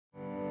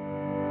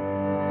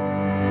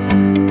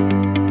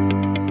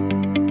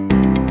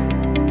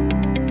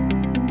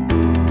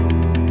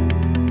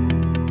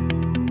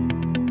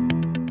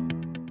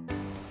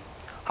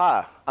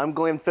I'm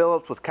Glenn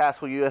Phillips with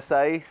Castle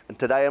USA, and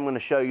today I'm going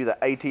to show you the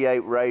 88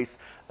 race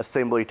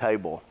assembly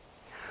table.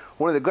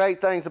 One of the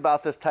great things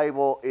about this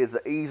table is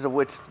the ease of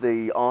which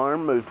the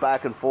arm moves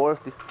back and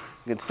forth. You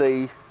can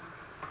see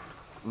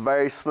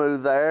very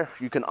smooth there.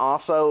 You can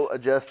also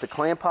adjust the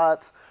clamp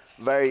heights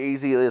very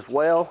easy as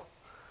well.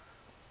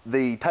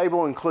 The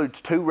table includes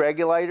two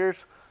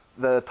regulators.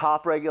 The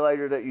top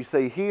regulator that you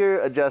see here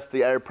adjusts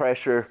the air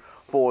pressure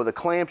for the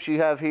clamps you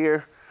have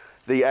here.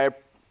 The air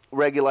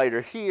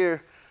regulator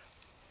here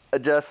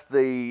adjusts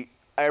the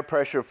air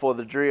pressure for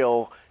the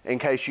drill in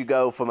case you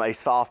go from a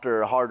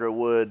softer or harder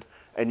wood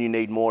and you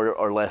need more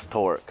or less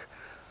torque.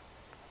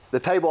 The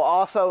table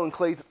also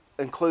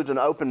includes an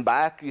open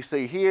back you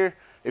see here.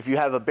 If you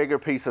have a bigger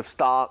piece of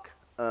stock,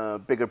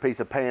 bigger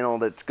piece of panel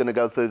that's going to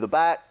go through the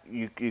back,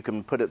 you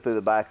can put it through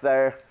the back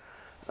there.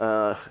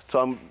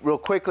 So real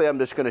quickly I'm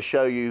just going to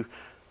show you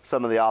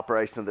some of the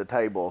operation of the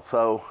table.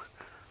 So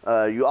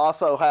you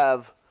also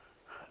have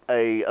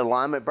a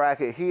alignment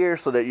bracket here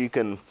so that you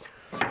can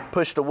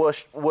push the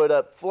wood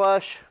up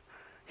flush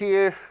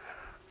here,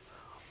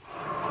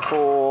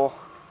 pull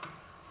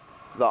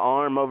the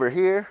arm over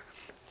here.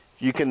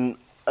 You can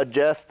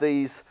adjust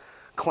these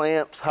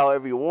clamps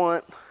however you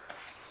want.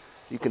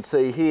 You can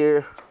see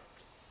here,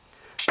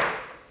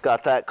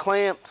 got that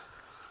clamped,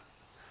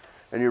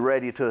 and you're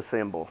ready to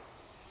assemble.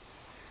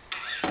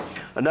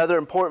 Another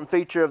important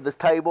feature of this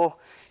table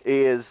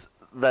is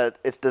that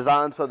it's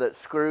designed so that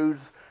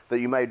screws that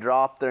you may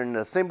drop during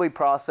the assembly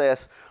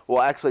process will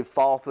actually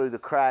fall through the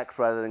cracks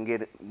rather than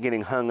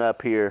getting hung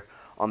up here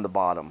on the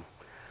bottom.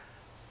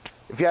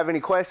 If you have any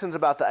questions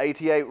about the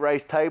 88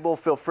 race table,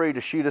 feel free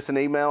to shoot us an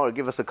email or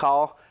give us a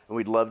call, and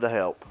we'd love to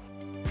help.